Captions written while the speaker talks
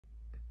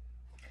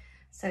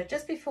So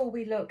just before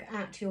we look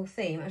at your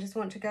theme, I just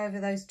want to go over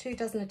those 2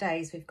 dozen a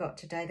days we've got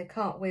today, the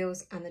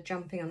cartwheels and the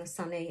jumping on a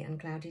sunny and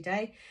cloudy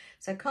day.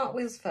 So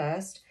cartwheels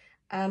first.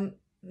 My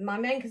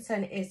main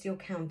concern is your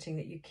counting,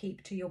 that you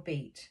keep to your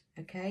beat,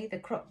 okay? The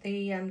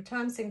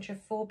time signature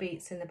 4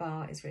 beats in the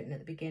bar is written at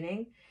the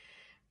beginning,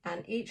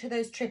 and each of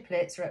those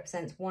triplets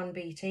represents 1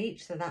 beat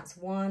each. So that's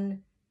 1,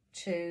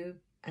 2,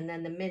 and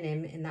then the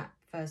minim in that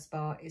first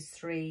bar is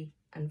 3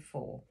 and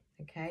 4,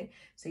 okay?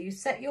 So you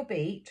set your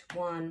beat,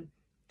 1,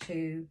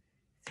 2,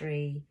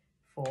 3,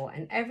 4,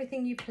 and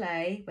everything you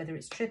play, whether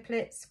it's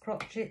triplets,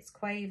 crotchets,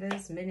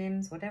 quavers,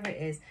 minims, whatever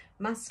it is,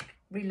 must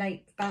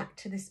relate back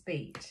to this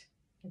beat,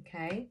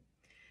 okay?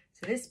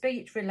 So this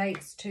beat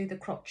relates to the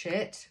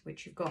crotchet,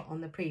 which you've got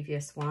on the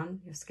previous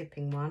one. You're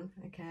skipping one,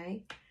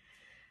 okay?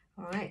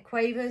 All right,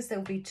 quavers,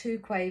 there'll be 2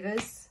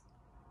 quavers,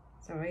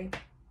 sorry,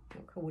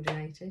 not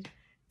coordinated,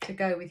 to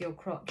go with your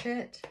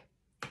crotchet,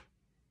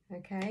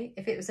 okay?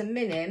 If it was a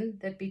minim,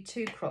 there'd be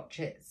 2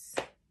 crotchets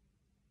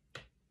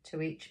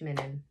to each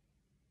minim.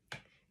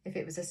 If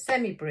it was a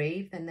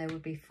semi-breve, then there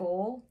would be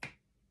 4,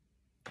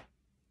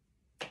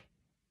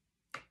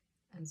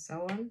 and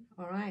so on.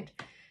 All right,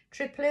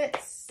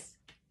 triplets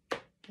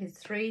is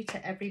 3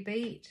 to every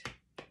beat.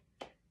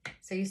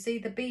 So you see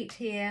the beat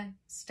here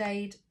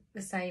stayed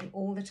the same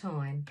all the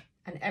time,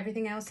 and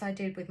everything else I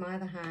did with my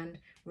other hand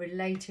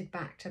related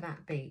back to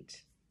that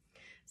beat.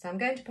 So I'm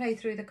going to play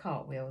through the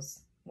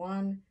cartwheels.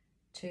 1,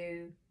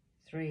 2,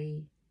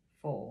 3,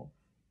 4.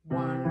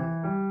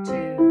 1,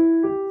 2,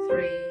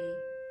 3,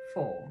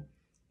 4.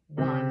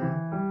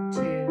 1,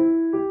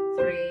 2,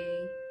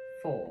 3,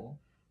 4.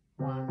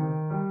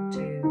 1,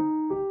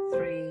 2,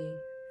 3,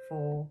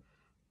 4.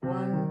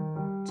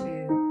 1, 2,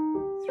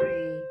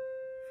 3,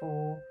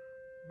 4.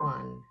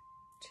 1,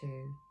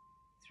 2,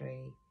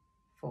 3,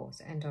 4.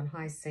 So end on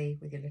high C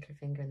with your little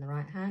finger in the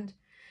right hand.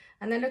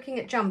 And then looking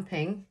at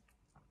jumping,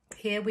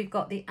 here we've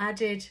got the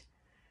added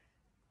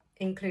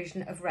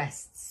inclusion of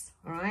rests.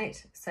 All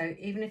right, so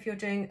even if you're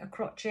doing a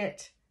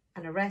crotchet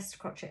and a rest,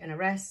 crotchet and a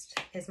rest,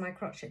 here's my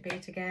crotchet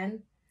beat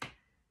again.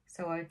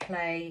 So I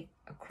play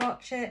a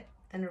crotchet,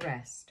 then a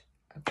rest,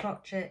 a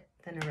crotchet,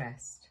 then a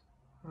rest.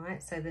 All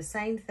right, so the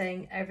same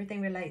thing,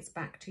 everything relates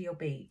back to your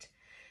beat.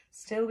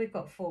 Still, we've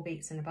got 4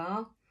 beats in a bar.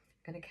 I'm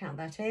going to count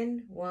that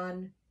in.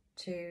 1,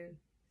 2,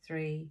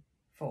 3,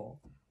 4.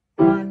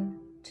 1,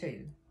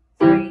 2,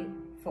 3,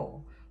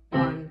 4.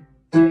 1,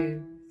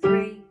 2,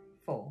 3,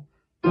 4.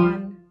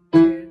 1,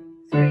 2,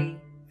 3,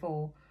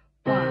 4.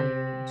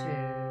 1,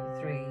 2,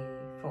 3,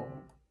 4.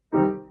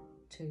 1,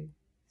 2,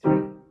 3,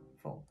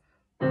 4.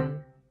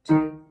 1,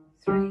 2,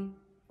 3,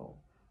 4.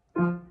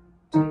 1,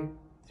 2,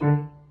 3,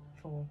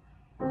 4.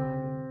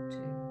 1, 2,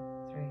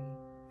 3,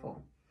 4.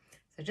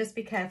 So just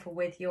be careful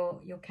with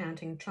your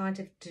counting, trying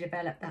to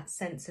develop that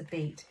sense of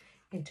beat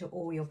into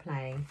all your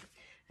playing.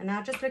 And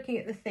now just looking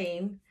at the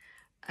theme,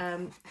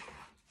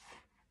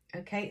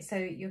 okay, so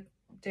you're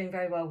doing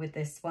very well with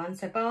this one.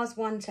 So bars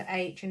 1 to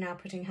 8, you're now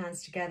putting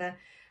hands together.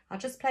 I'll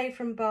just play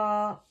from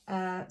bar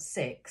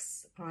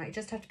 6. All right, you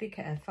just have to be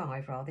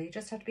 5 rather. You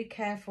just have to be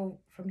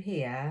careful from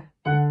here.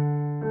 So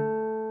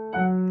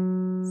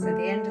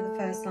the end of the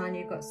first line,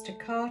 you've got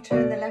staccato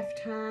in the left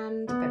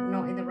hand, but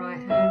not in the right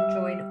hand.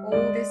 Join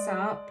all this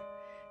up.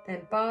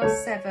 Then bar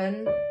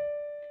 7, 2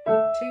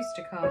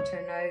 staccato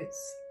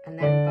notes, and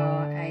then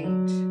bar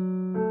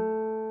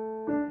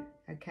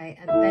 8. Okay,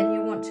 and then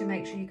you want to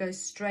make sure you go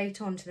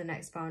straight on to the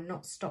next bar and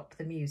not stop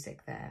the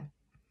music there.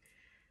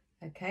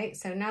 Okay,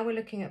 so now we're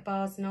looking at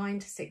bars 9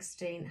 to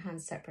 16,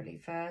 hands separately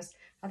first.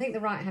 I think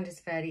the right hand is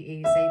fairly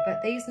easy,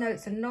 but these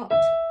notes are not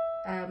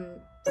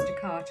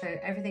staccato.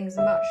 Everything's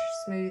much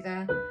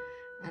smoother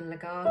and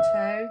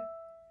legato.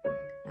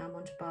 Now I'm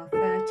on to bar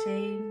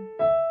 13.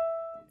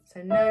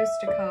 So no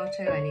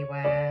staccato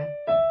anywhere.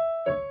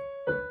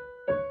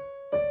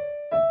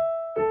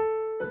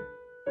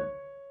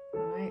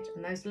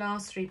 And those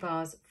last 3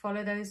 bars,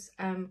 follow those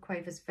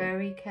quavers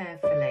very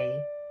carefully.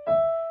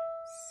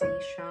 C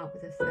sharp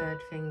with the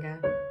 3rd finger.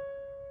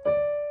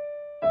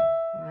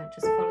 All right,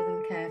 just follow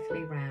them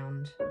carefully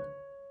round.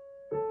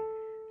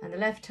 And the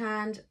left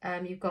hand,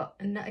 you've got,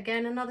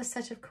 again, another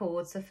set of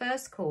chords. The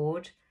first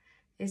chord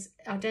is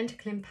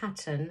identical in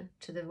pattern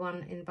to the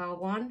one in bar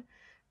 1,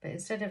 but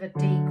instead of a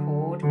D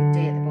chord with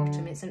D at the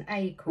bottom, it's an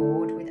A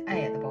chord with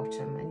A at the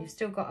bottom. And you've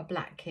still got a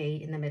black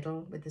key in the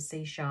middle with the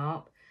C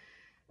sharp.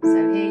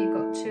 So here you've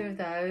got 2 of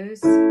those.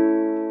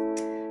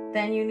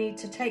 Then you need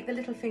to take the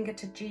little finger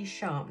to G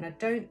sharp. Now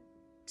don't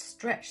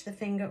stretch the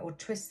finger or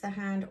twist the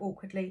hand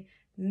awkwardly.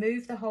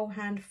 Move the whole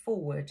hand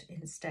forward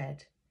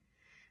instead.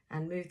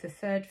 And move the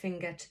 3rd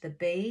finger to the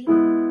B.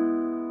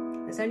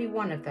 There's only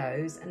 1 of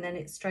those, and then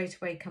it straight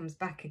away comes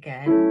back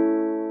again.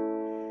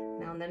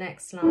 Now on the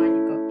next line,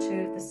 you've got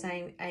 2 of the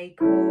same A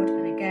chord,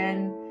 and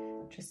again,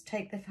 just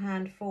take the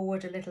hand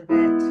forward a little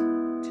bit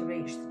to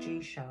reach the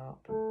G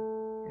sharp.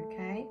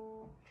 Okay.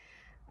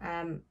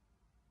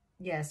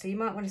 Yeah, so you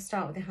might want to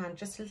start with the hand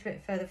just a little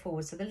bit further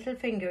forward, so the little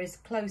finger is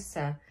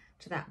closer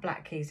to that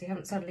black key, so you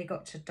haven't suddenly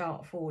got to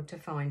dart forward to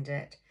find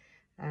it.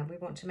 We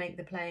want to make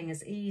the playing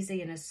as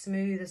easy and as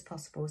smooth as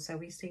possible, so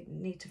we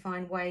need to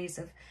find ways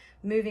of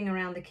moving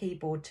around the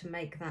keyboard to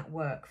make that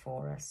work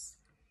for us.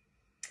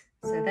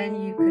 So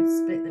then you could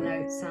split the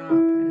notes up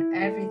and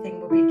everything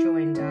will be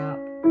joined up.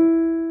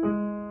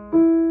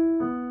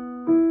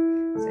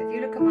 So if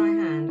you look at my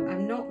hand,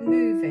 I'm not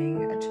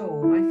moving at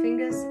all. My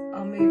fingers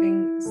are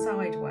moving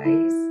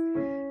sideways,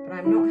 but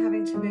I'm not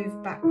having to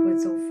move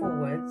backwards or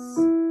forwards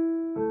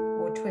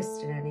or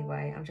twist in any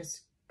way. I'm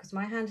just, because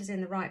my hand is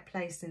in the right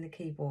place in the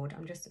keyboard,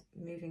 I'm just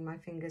moving my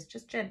fingers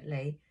just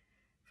gently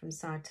from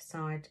side to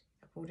side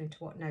according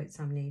to what notes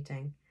I'm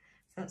needing.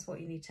 So that's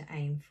what you need to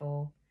aim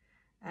for.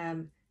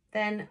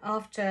 Then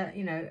after,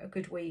 you know, a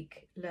good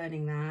week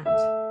learning that,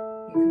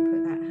 you can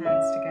put that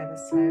hands together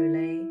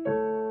slowly.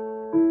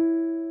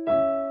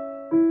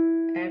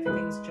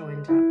 Everything's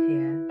joined up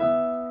here.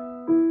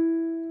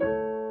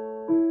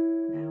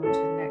 Now on to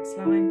the next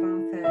line, bar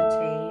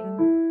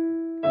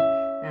 13.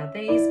 Now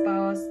these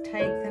bars,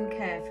 take them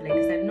carefully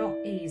because they're not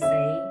easy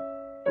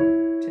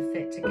to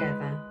fit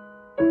together.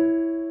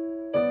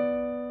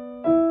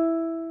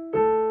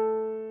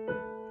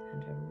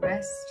 And a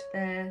rest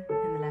there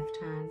in the left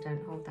hand,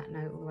 don't hold that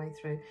note all the way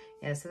through.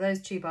 Yeah, so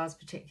those 2 bars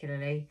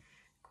particularly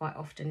quite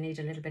often need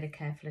a little bit of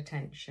careful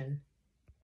attention.